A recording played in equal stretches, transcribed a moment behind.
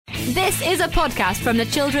This is a podcast from the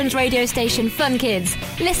children's radio station Fun Kids.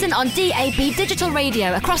 Listen on DAB digital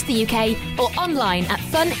radio across the UK or online at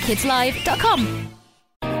funkidslive.com.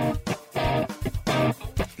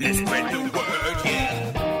 Let's spread the word,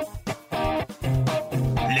 yeah.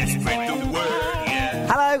 Let's spread the word,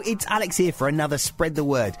 yeah. Hello, it's Alex here for another Spread the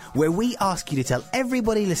Word, where we ask you to tell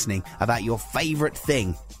everybody listening about your favourite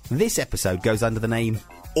thing. This episode goes under the name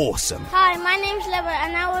Awesome. Hi, my name's Lever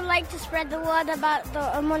and I would like to spread the word about the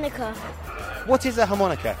harmonica. What is a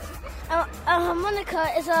harmonica? A harmonica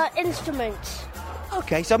is an instrument.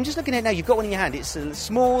 Okay, so I'm just looking at it now. You've got one in your hand. It's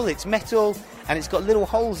small, it's metal, and it's got little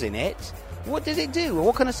holes in it. What does it do?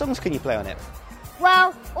 What kind of songs can you play on it?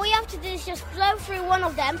 Well, all you have to do is just blow through one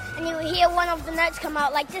of them and you'll hear one of the notes come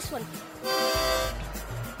out like this one.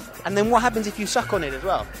 And then what happens if you suck on it as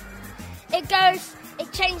well? It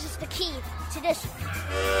changes the key to this.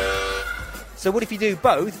 So what if you do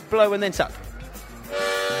both, blow and then suck?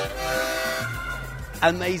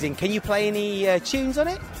 Amazing. Can you play any tunes on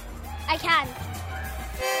it? I can.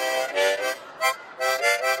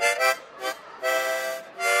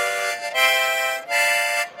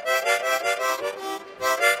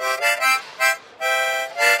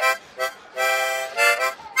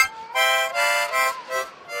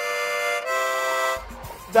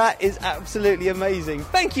 That is absolutely amazing.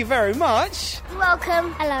 Thank you very much. You're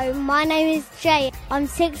welcome. Hello, my name is Jay. I'm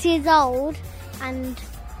 6 years old and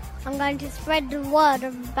I'm going to spread the word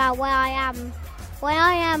about where I am. Where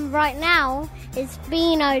I am right now is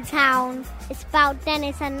Beano Town. It's about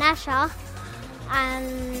Dennis and Nasha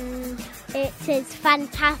and it is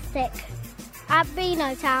fantastic. At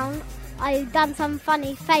Beano Town, I've done some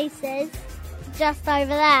funny faces just over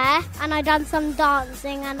there and I done some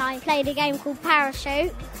dancing and I played a game called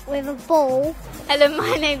Parachute with a ball. Hello,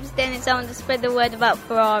 my name's Dennis. I want to spread the word about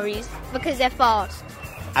Ferraris because they're fast.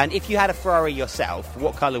 And if you had a Ferrari yourself,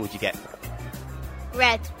 what colour would you get?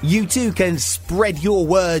 Red. You too can spread your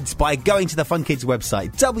words by going to the Fun Kids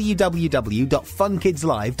website,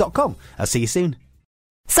 www.funkidslive.com. I'll see you soon.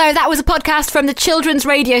 So that was a podcast from the children's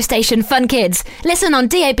radio station Fun Kids. Listen on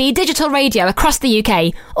DAB digital radio across the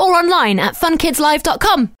UK or online at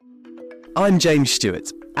funkidslive.com. I'm James Stewart,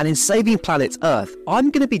 and in Saving Planet Earth,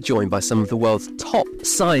 I'm going to be joined by some of the world's top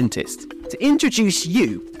scientists to introduce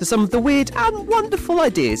you to some of the weird and wonderful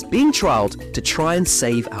ideas being trialled to try and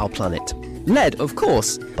save our planet. Led, of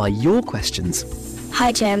course, by your questions.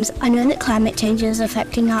 Hi James, I know that climate change is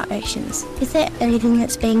affecting our oceans. Is there anything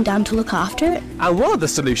that's being done to look after it? And one of the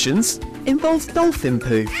solutions involves dolphin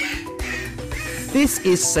poo. This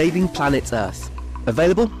is Saving Planet Earth,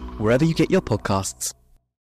 available wherever you get your podcasts.